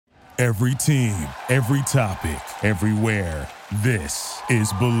Every team, every topic, everywhere. This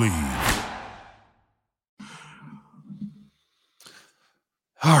is Bleav.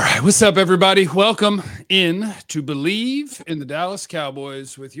 All right, what's up, everybody? Welcome in to Bleav in the Dallas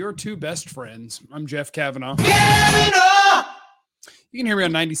Cowboys with your two best friends. I'm Jeff Cavanaugh. You can hear me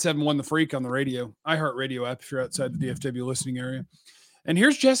on 97.1 The Freak on the radio, iHeartRadio app if you're outside the DFW listening area. And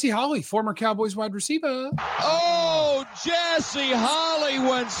here's Jesse Holley, former Cowboys wide receiver. Oh, Jesse Holley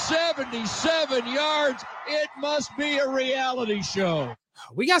went 77 yards. It must be a reality show.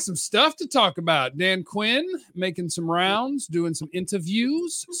 We got some stuff to talk about. Dan Quinn making some rounds, doing some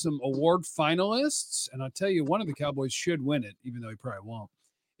interviews, some award finalists. And I'll tell you, one of the Cowboys should win it, even though he probably won't.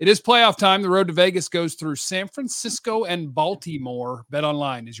 It is playoff time. The road to Vegas goes through San Francisco and Baltimore.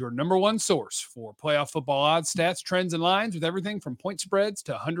 BetOnline is your number one source for playoff football odds, stats, trends, and lines with everything from point spreads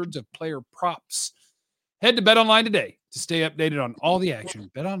to hundreds of player props. Head to BetOnline today to stay updated on all the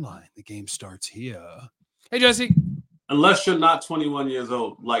action. BetOnline, the game starts here. Hey, Jesse. Unless you're not 21 years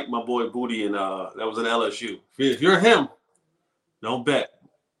old, like my boy Booty and that was an LSU. If you're him, don't bet.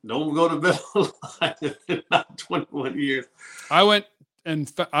 Don't go to BetOnline if you're not 21 years. I went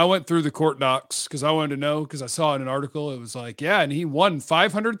through the court docs because I wanted to know, because I saw in an article, it was like, yeah, and he won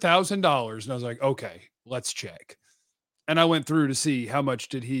 $500,000. And I was like, okay, let's check. And I went through to see how much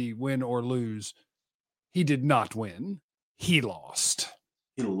did he win or lose. He did not win. He lost.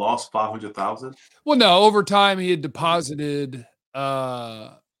 He lost $500,000? Well, no, over time he had deposited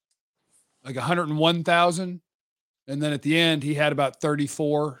like $101,000. And then at the end, he had about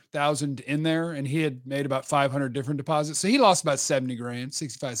 $34,000 in there, and he had made about 500 different deposits. So he lost about 70 grand,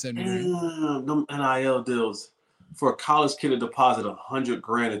 65, 70 grand. Them NIL deals for a college kid to deposit 100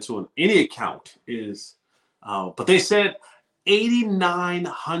 grand into any account is, but they said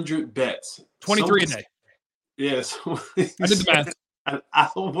 8,900 bets. 23 a day. Yes. I did the math. An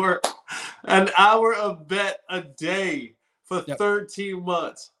hour of bet a day for 13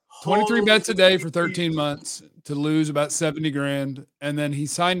 months. 23 bets a day for 13 months to lose about 70 grand. And then he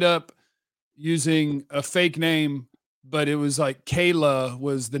signed up using a fake name, but it was like Kayla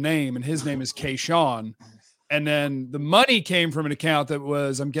was the name, and his name is Kayshawn. And then the money came from an account that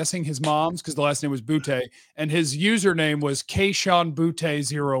was, I'm guessing, his mom's, because the last name was Butte, and his username was Kayshawn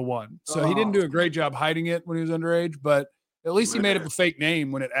Butte01. So he didn't do a great job hiding it when he was underage, but at least he made up a fake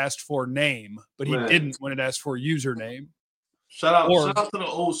name when it asked for name, but he didn't when it asked for username. Shout out to the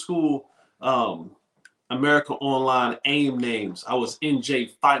old school America Online AIM names. I was NJ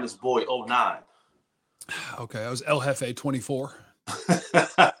Finest Boy 09. Okay, I was El Jefe 24. But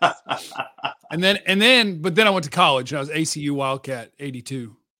then I went to college and I was ACU Wildcat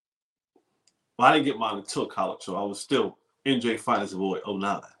 82. Well, I didn't get mine until college, so I was still NJ Finest Boy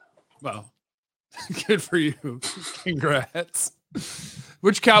 09. Wow. Good for you. Congrats.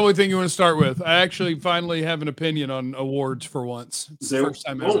 Which Cowboy thing you want to start with? I actually finally have an opinion on awards for once. It's the first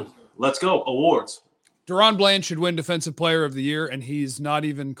time ever. Let's go. Awards. DaRon Bland should win Defensive Player of the Year, and he's not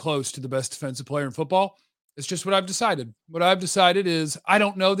even close to the best defensive player in football. It's just what I've decided. What I've decided is I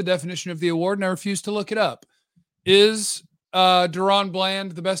don't know the definition of the award, and I refuse to look it up. Is DaRon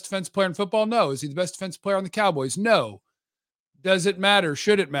Bland the best defensive player in football? No. Is he the best defensive player on the Cowboys? No. Does it matter?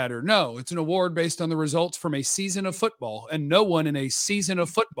 Should it matter? No. It's an award based on the results from a season of football, and no one in a season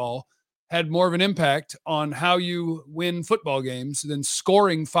of football had more of an impact on how you win football games than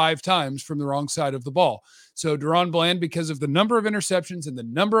scoring 5 times from the wrong side of the ball. So DaRon Bland, because of the number of interceptions and the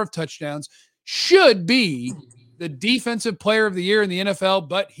number of touchdowns, should be the defensive player of the year in the NFL,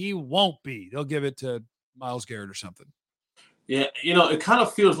 but he won't be. They'll give it to Myles Garrett or something. Yeah, it kind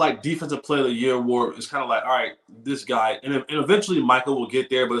of feels like Defensive Player of the Year award is kind of like, all right, this guy, and eventually Michael will get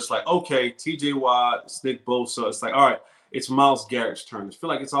there, but it's like, okay, TJ Watt, Nick Bosa, it's like, all right, it's Myles Garrett's turn. I feel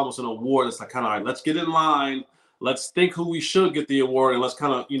like it's almost an award. It's like, kind of, all right, let's get in line. Let's think who we should get the award, and let's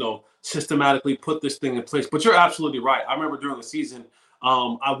kind of, systematically put this thing in place. But you're absolutely right. I remember during the season,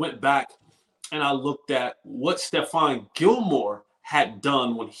 I went back and I looked at what Stephon Gilmore had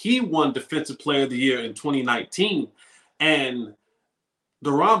done when he won Defensive Player of the Year in 2019. And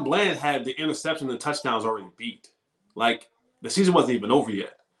DaRon Bland had the interception and touchdowns already beat. Like, the season wasn't even over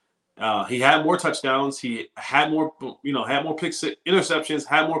yet. He had more touchdowns. He had more, had more interceptions,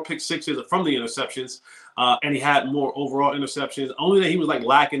 had more pick sixes from the interceptions, and he had more overall interceptions. Only that he was like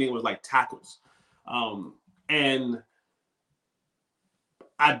lacking in was like tackles. And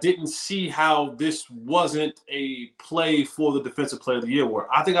I didn't see how this wasn't a play for the Defensive Player of the Year award.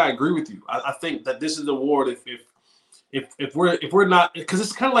 I think I agree with you. I think that this is the award if we're not, because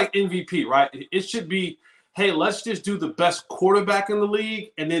it's kind of like MVP, right? It should be, hey, let's just do the best quarterback in the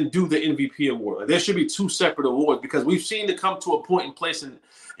league and then do the MVP award. There should be two separate awards, because we've seen it come to a point in place in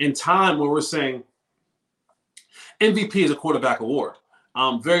in time where we're saying MVP is a quarterback award.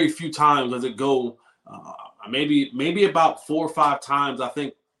 Very few times does it go, maybe about 4 or 5 times, I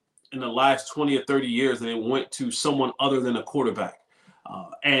think, in the last 20 or 30 years that it went to someone other than a quarterback.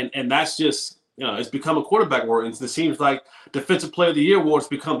 And that's just, it's become a quarterback award. And it seems like Defensive Player of the Year award has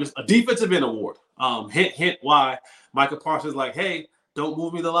become just a defensive end award. Hint why Micah Parsons is like, hey, don't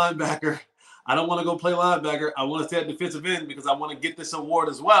move me the linebacker. I don't want to go play linebacker. I want to stay at defensive end because I want to get this award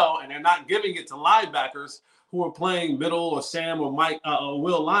as well. And they're not giving it to linebackers who are playing middle or Sam or Mike or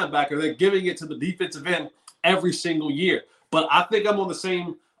Will linebacker. They're giving it to the defensive end every single year. But I think I'm on the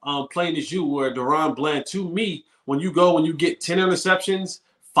same plane as you, where DaRon Bland, to me, when you get 10 interceptions,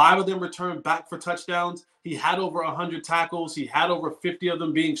 5 of them returned back for touchdowns. He had over 100 tackles. He had over 50 of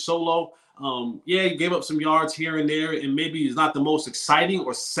them being solo. He gave up some yards here and there, and maybe he's not the most exciting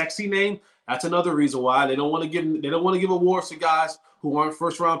or sexy name. That's another reason why they don't want to give awards to guys who aren't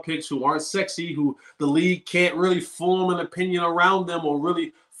first-round picks, who aren't sexy, who the league can't really form an opinion around them or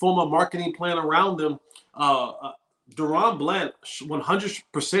really form a marketing plan around them. DaRon Bland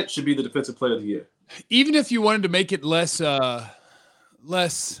 100% should be the Defensive Player of the Year. Even if you wanted to make it less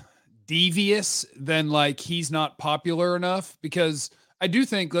devious than like he's not popular enough, because I do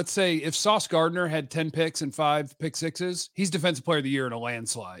think, let's say if Sauce Gardner had 10 picks and 5 pick sixes, he's Defensive Player of the Year in a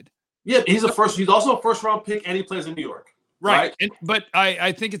landslide. Yeah, he's also a first-round pick, and he plays in New York. Right. But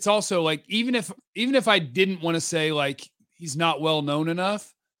I think it's also like, even if I didn't want to say like he's not well known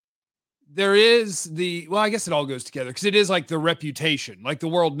enough, there is I guess it all goes together, because it is like the reputation, like the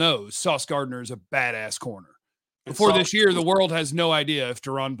world knows Sauce Gardner is a badass corner. Before this year, the world has no idea if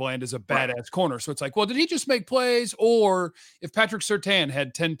DaRon Bland is a badass corner. So it's like, well, did he just make plays? Or if Patrick Surtain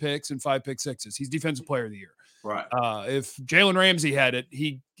had 10 picks and 5 pick sixes, he's Defensive Player of the Year. Right. If Jalen Ramsey had it,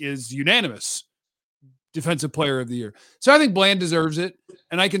 he is unanimous Defensive Player of the Year. So I think Bland deserves it.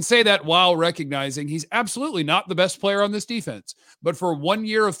 And I can say that while recognizing he's absolutely not the best player on this defense. But for 1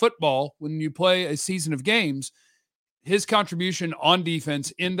 year of football, when you play a season of games, his contribution on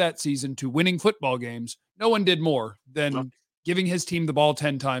defense in that season to winning football games, no one did more than giving his team the ball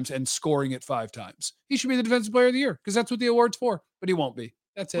 10 times and scoring it 5 times. He should be the Defensive Player of the Year, because that's what the award's for, but he won't be.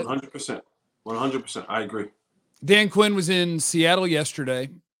 That's it. 100%. 100%. I agree. Dan Quinn was in Seattle yesterday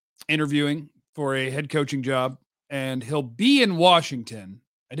interviewing for a head coaching job, and he'll be in Washington.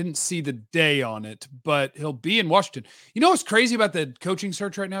 I didn't see the day on it, but he'll be in Washington. You know what's crazy about the coaching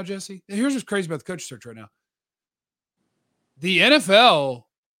search right now, Jesse? Here's what's crazy about the coaching search right now. The NFL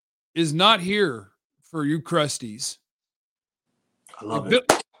is not here for you crusties. I love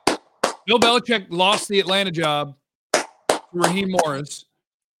it. Bill Belichick lost the Atlanta job to Raheem Morris.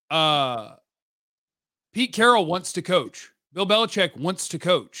 Pete Carroll wants to coach. Bill Belichick wants to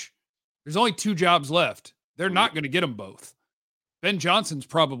coach. There's only 2 jobs left. They're not going to get them both. Ben Johnson's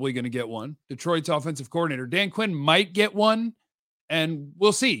probably going to get one, Detroit's offensive coordinator. Dan Quinn might get one, and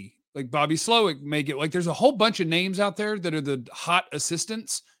we'll see. Like Bobby Slowick may get, like, there's a whole bunch of names out there that are the hot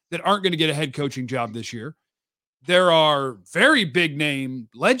assistants that aren't going to get a head coaching job this year. There are very big name,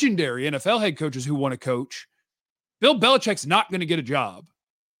 legendary NFL head coaches who want to coach. Bill Belichick's not going to get a job,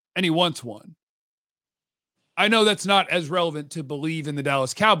 and he wants one. I know that's not as relevant to Bleav in the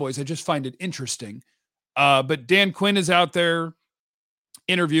Dallas Cowboys. I just find it interesting. But Dan Quinn is out there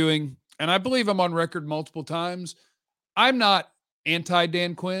interviewing, and I believe I'm on record multiple times. I'm not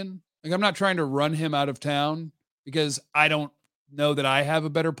anti-Dan Quinn. Like, I'm not trying to run him out of town, because I don't know that I have a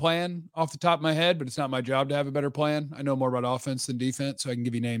better plan off the top of my head, but it's not my job to have a better plan. I know more about offense than defense, so I can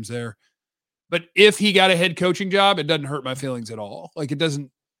give you names there. But if he got a head coaching job, it doesn't hurt my feelings at all. Like, it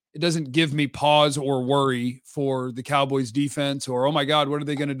doesn't give me pause or worry for the Cowboys defense, or, oh my God, what are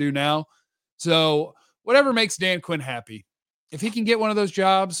they going to do now? So whatever makes Dan Quinn happy. If he can get one of those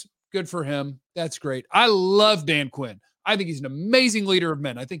jobs, good for him. That's great. I love Dan Quinn. I think he's an amazing leader of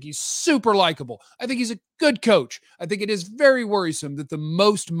men. I think he's super likable. I think he's a good coach. I think it is very worrisome that the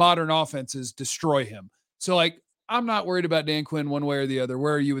most modern offenses destroy him. So, like, I'm not worried about Dan Quinn one way or the other.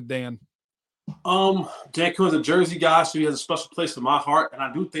 Where are you with Dan? Dan Quinn's a Jersey guy, so he has a special place in my heart. And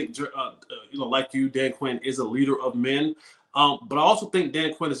I do think, like you, Dan Quinn is a leader of men. But I also think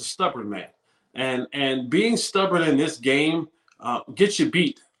Dan Quinn is a stubborn man. And being stubborn in this game gets you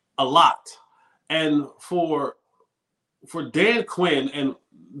beat a lot. And for Dan Quinn and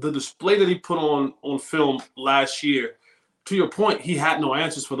the display that he put on film last year, to your point, he had no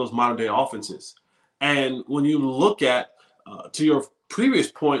answers for those modern day offenses. And when you look at, to your previous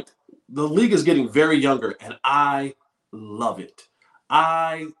point, the league is getting very younger, and I love it.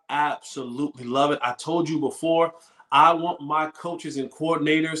 I absolutely love it. I told you before, I want my coaches and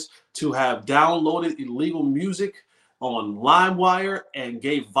coordinators to have downloaded illegal music on LimeWire and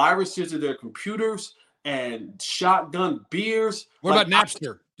gave viruses to their computers and shotgun beers. What about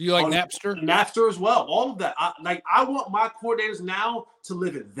Napster? Do you like Napster? Napster as well. All of that. I want my coordinators now to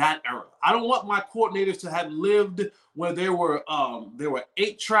live in that era. I don't want my coordinators to have lived where there were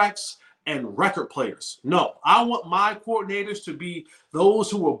 8 tracks and record players. No, I want my coordinators to be those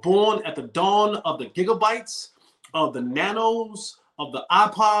who were born at the dawn of the gigabytes, of the nanos, of the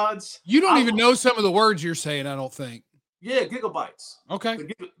iPods. You don't even know some of the words you're saying, I don't think. Yeah, gigabytes. Okay.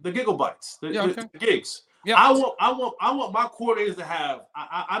 The gigabytes. The gigs. Yeah. I want my coordinators to have.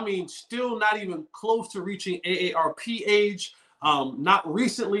 I mean, still not even close to reaching AARP age. Not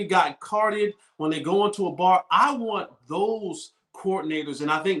recently got carded when they go into a bar. I want those coordinators,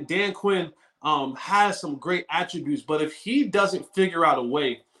 and I think Dan Quinn has some great attributes. But if he doesn't figure out a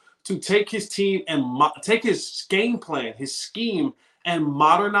way to take his team and take his game plan, his scheme, and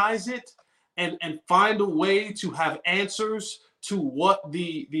modernize it, and find a way to have answers to what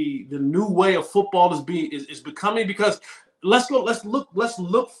the new way of football is becoming. Because let's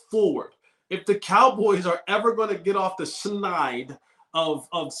look forward. If the Cowboys are ever going to get off the snide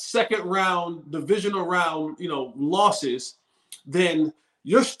of second round, divisional round, losses, then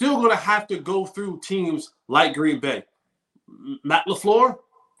you're still going to have to go through teams like Green Bay. Matt LaFleur,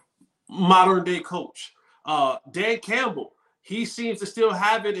 modern day coach. Dan Campbell, he seems to still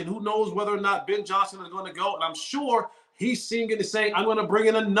have it, and who knows whether or not Ben Johnson is going to go. And I'm sure he's singing and saying, I'm going to bring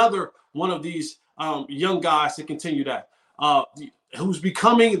in another one of these young guys to continue that. Who's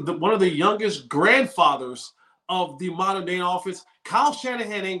becoming one of the youngest grandfathers of the modern day offense. Kyle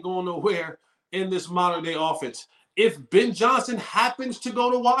Shanahan ain't going nowhere in this modern day offense. If Ben Johnson happens to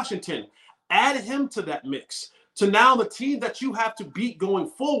go to Washington, add him to that mix. To now the team that you have to beat going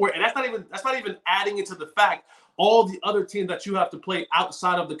forward, and that's not even adding into the fact all the other teams that you have to play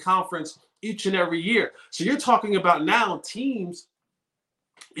outside of the conference each and every year. So you're talking about now teams.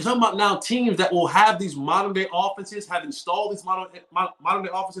 You're talking about now teams that will have these modern day offenses, have installed these modern day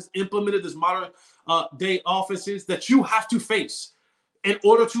offenses, implemented this modern day offenses that you have to face in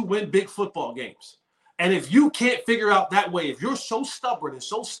order to win big football games. And if you can't figure out that way, if you're so stubborn and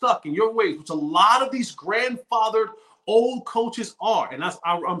so stuck in your ways, which a lot of these grandfathered old coaches are, and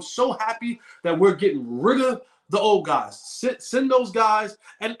I'm so happy that we're getting rid of the old guys. Send those guys,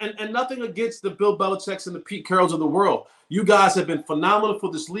 and nothing against the Bill Belichick's and the Pete Carrolls of the world. You guys have been phenomenal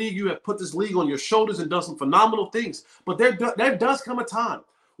for this league. You have put this league on your shoulders and done some phenomenal things. But there does come a time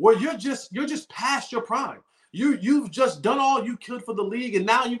where you're just past your prime. You've just done all you could for the league, and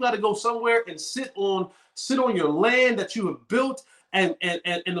now you got to go somewhere and sit on your land that you have built and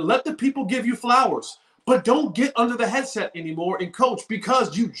let the people give you flowers. But don't get under the headset anymore and coach,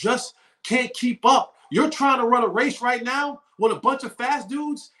 because you just can't keep up. You're trying to run a race right now with a bunch of fast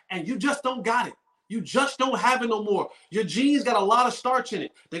dudes, and you just don't got it. You just don't have it no more. Your jeans got a lot of starch in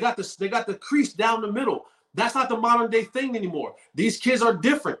it. They got the crease down the middle. That's not the modern day thing anymore. These kids are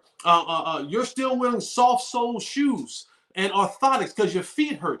different. You're still wearing soft sole shoes and orthotics because your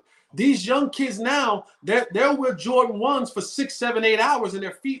feet hurt. These young kids now, they'll wear Jordan 1s for 6, 7, 8 hours and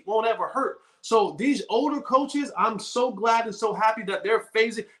their feet won't ever hurt. So these older coaches, I'm so glad and so happy that they're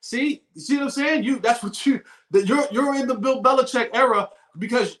phasing. See what I'm saying? You're in the Bill Belichick era,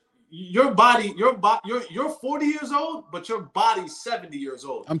 because you're 40 years old, but your body's 70 years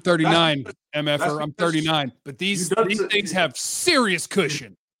old. I'm 39, MFer. I'm 39. But these things have serious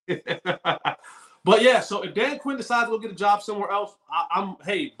cushion. But yeah, so if Dan Quinn decides to go get a job somewhere else,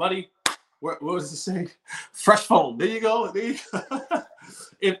 hey, buddy, what was it saying? Fresh foam. There you go.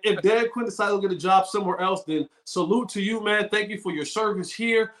 If Dan Quinn decides to go get a job somewhere else, then salute to you, man. Thank you for your service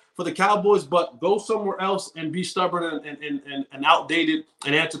here for the Cowboys, but go somewhere else and be stubborn and outdated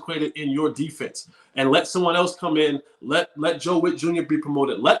and antiquated in your defense. And let someone else come in. Let Joe Witt Jr. be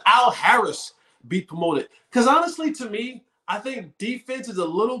promoted. Let Al Harris be promoted. Because honestly, to me, I think defense is a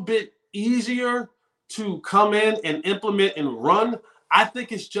little bit easier to come in and implement and run. I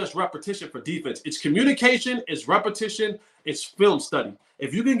think it's just repetition for defense. It's communication, it's repetition, it's film study.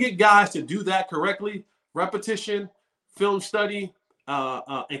 If you can get guys to do that correctly, repetition, film study,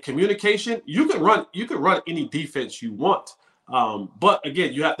 and communication, you can run any defense you want. But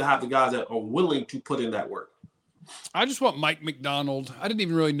again, you have to have the guys that are willing to put in that work. I just want Mike McDonald. I didn't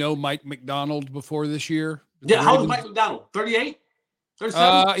even really know Mike McDonald before this year. Yeah, how old is Mike McDonald? 38?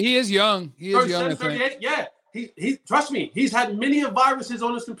 37? He is young. He is young, I think. 38? Yeah. He trust me, he's had many viruses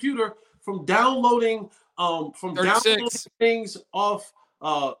on his computer from downloading things off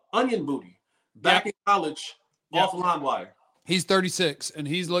Onion Booty back in college off LimeWire. He's 36, and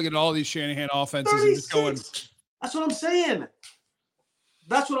he's looking at all these Shanahan offenses 36. And just going. That's what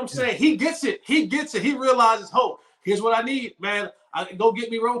I'm saying. He gets it. He realizes, Here's what I need, man. Go get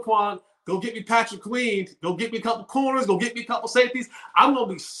me Roquan. Go get me Patrick Queen. Go get me a couple corners. Go get me a couple safeties. I'm going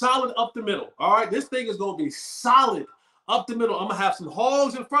to be solid up the middle. All right? This thing is going to be solid up the middle. I'm going to have some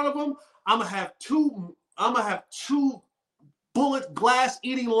hogs in front of them. I'm going to have two bullet glass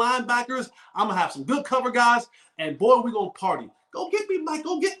eating linebackers. I'm going to have some good cover guys. And, boy, we're going to party. Go get me Mike.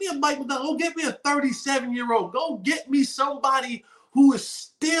 Go get me a Mike McDonald. Go get me a 37-year-old. Go get me somebody who is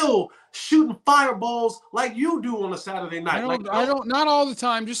still shooting fireballs like you do on a Saturday night. Not all the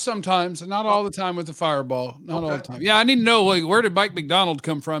time, just sometimes. Not all the time with the fireball. Not all the time. Yeah, I need to know, like, where did Mike McDonald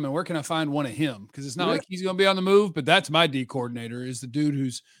come from and where can I find one of him? Because it's not like he's going to be on the move, but that's my D coordinator is the dude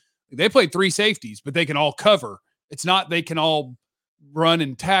who's – they play 3 safeties, but they can all cover. It's not they can all run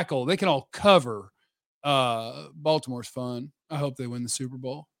and tackle. They can all cover. Baltimore's fun. I hope they win the Super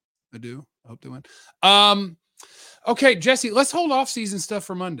Bowl. I do. I hope they win. Okay, Jesse, let's hold off-season stuff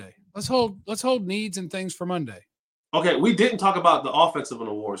for Monday. Let's hold needs and things for Monday. Okay, we didn't talk about the offensive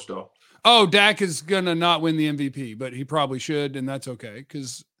awards, though. Oh, Dak is going to not win the MVP, but he probably should, and that's okay,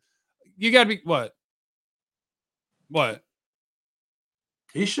 because you got to be – what? What?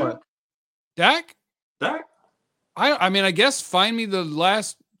 He should. What? Dak? Dak? I mean, I guess find me the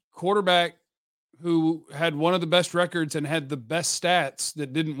last quarterback who had one of the best records and had the best stats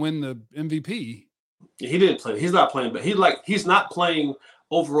that didn't win the MVP. He didn't play. He's not playing, but he's not playing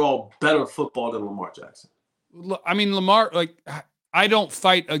overall better football than Lamar Jackson. I mean, Lamar, like, I don't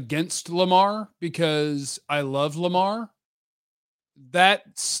fight against Lamar because I love Lamar. That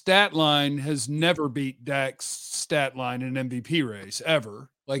stat line has never beat Dak's stat line in an MVP race ever.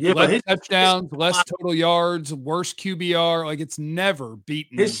 Like, less touchdowns, less total yards, worse QBR. Like, it's never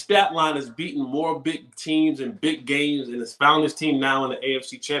beaten. His stat line has beaten more big teams and big games, and has found his team now in the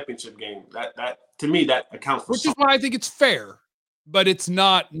AFC Championship game. That to me, that accounts for something. Which is why I think it's fair, but it's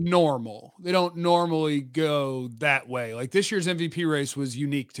not normal. They don't normally go that way. Like, this year's MVP race was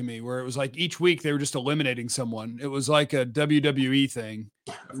unique to me, where it was like each week they were just eliminating someone. It was like a WWE thing.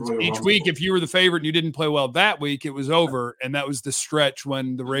 Each week, if you were the favorite and you didn't play well that week, it was over. And that was the stretch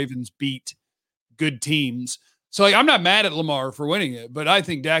when the Ravens beat good teams. So, like, I'm not mad at Lamar for winning it, but I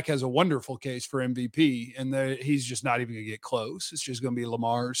think Dak has a wonderful case for MVP, and he's just not even going to get close. It's just going to be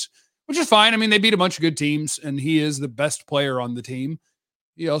Lamar's, which is fine. I mean, they beat a bunch of good teams, and he is the best player on the team.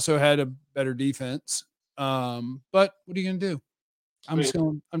 He also had a better defense. But what are you going to do? I'm just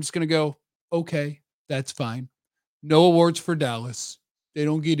going to go, okay, that's fine. No awards for Dallas. They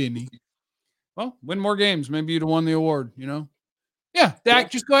don't get any. Well, win more games. Maybe you'd have won the award, you know? Yeah,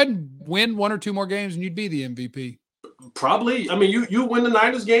 Dak, just go ahead and win 1 or 2 more games and you'd be the MVP. Probably. I mean, you win the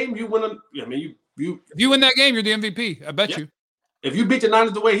Niners game, you win if you win that game, you're the MVP. I bet you. If you beat the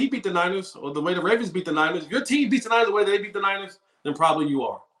Niners the way he beat the Niners, or the way the Ravens beat the Niners, if your team beats the Niners the way they beat the Niners, then probably you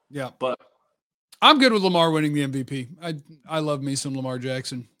are. Yeah. But I'm good with Lamar winning the MVP. I love me some Lamar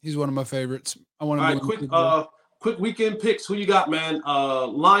Jackson. He's one of my favorites. I want to quick weekend picks. Who you got, man?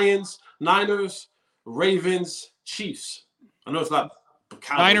 Lions, Niners, Ravens, Chiefs. I know it's not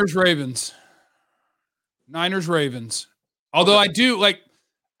Niners, Ravens. Although okay.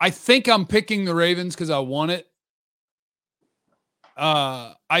 I think I'm picking the Ravens because I want it.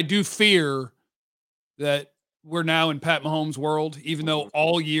 I do fear that we're now in Pat Mahomes' world, even though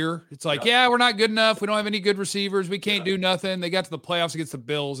all year it's like, we're not good enough. We don't have any good receivers. We can't do nothing. They got to the playoffs against the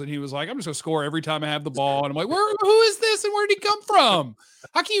Bills, and he was like, I'm just going to score every time I have the ball. And I'm like, who is this, and where did he come from?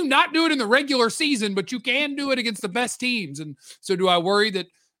 How can you not do it in the regular season, but you can do it against the best teams? And so do I worry that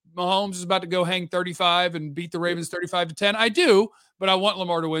Mahomes is about to go hang 35 and beat the Ravens 35-10? I do, but I want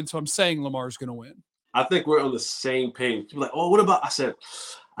Lamar to win, so I'm saying Lamar's going to win. I think we're on the same page. People are like, oh, what about? I said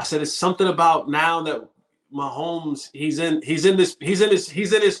it's something about now that Mahomes he's in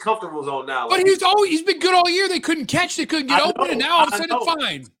his comfortable zone now. But he's been good all year. They couldn't catch, they couldn't get open, and now all of a sudden it's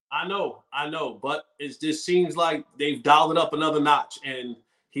fine. I know, but it just seems like they've dialed it up another notch, and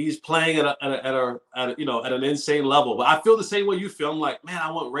he's playing at an insane level. But I feel the same way you feel. I'm like, man,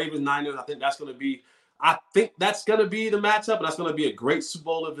 I want Ravens Niners. I think that's going to be the matchup, and that's going to be a great Super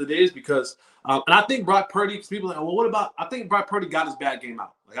Bowl if it is, because and I think Brock Purdy, because people are like, well, what about? I think Brock Purdy got his bad game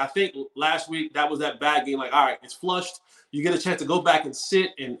out. Like, I think last week that was that bad game. Like, all right, it's flushed. You get a chance to go back and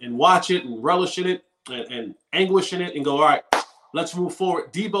sit and watch it and relish in it and anguish in it and go, all right, let's move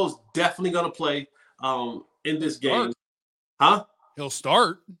forward. Debo's definitely going to play in this game. Huh? He'll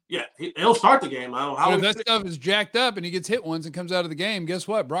start. Yeah, he'll start the game. I don't know how. If that stuff is jacked up and he gets hit once and comes out of the game, guess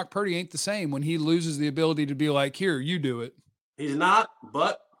what? Brock Purdy ain't the same when he loses the ability to be like, here, you do it. He's not,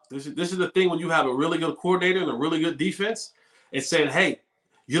 but this is the thing when you have a really good coordinator and a really good defense. It's saying, hey,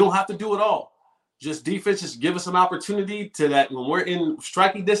 you don't have to do it all. Just defense, just give us an opportunity to that when we're in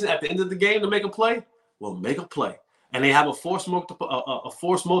striking distance at the end of the game to make a play, we'll make a play. and they have a force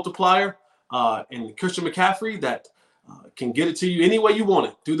multiplier in Christian McCaffrey that can get it to you any way you want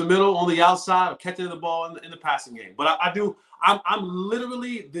it, through the middle, on the outside, or catching the ball in the passing game. But I'm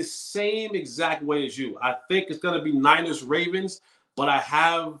literally the same exact way as you. I think it's going to be Niners-Ravens, but I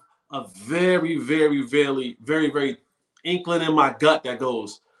have a very, very, very, very, very inkling in my gut that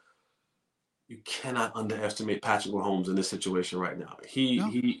goes, you cannot underestimate Patrick Mahomes in this situation right now. He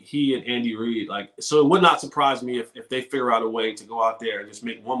and Andy Reid, so it would not surprise me if they figure out a way to go out there and just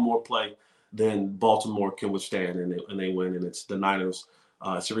make one more play than Baltimore can withstand, and they win. And it's the Niners.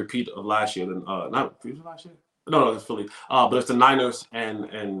 It's a repeat of last year. Not repeat of last year. No, it's Philly. But it's the Niners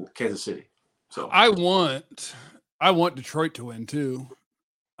and Kansas City. So I want Detroit to win too.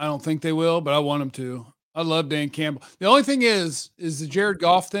 I don't think they will, but I want them to. I love Dan Campbell. The only thing is the Jared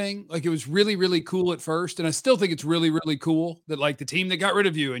Goff thing. It was really, really cool at first. And I still think it's really, really cool that the team that got rid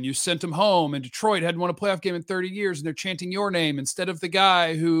of you and you sent them home, and Detroit hadn't won a playoff game in 30 years and they're chanting your name instead of the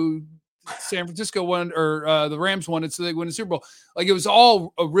guy who San Francisco won, or the Rams won it so they win the Super Bowl. It was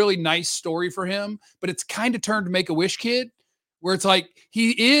all a really nice story for him, but it's kind of turned to Make-A-Wish kid, where it's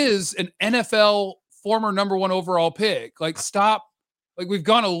he is an NFL former number 1 overall pick. Stop. We've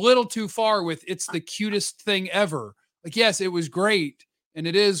gone a little too far with it's the cutest thing ever. Yes, it was great and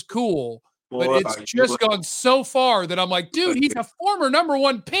it is cool, but it's just gone so far that I'm dude, he's a former number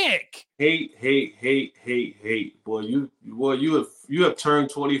 1 pick. Hate. Boy, you have turned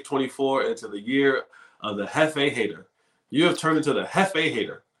 2024 into the year of the Hefe hater. You have turned into the Hefe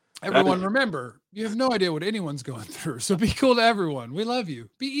hater. Everyone, remember, you have no idea what anyone's going through. So be cool to everyone. We love you.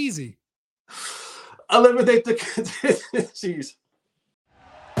 Be easy. Eliminate the jeez.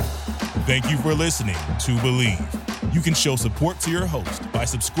 Thank you for listening to Bleav. You can show support to your host by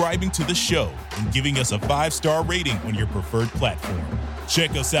subscribing to the show and giving us a 5-star rating on your preferred platform.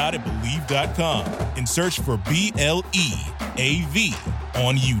 Check us out at Bleav.com and search for BLEAV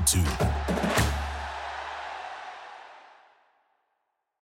on YouTube.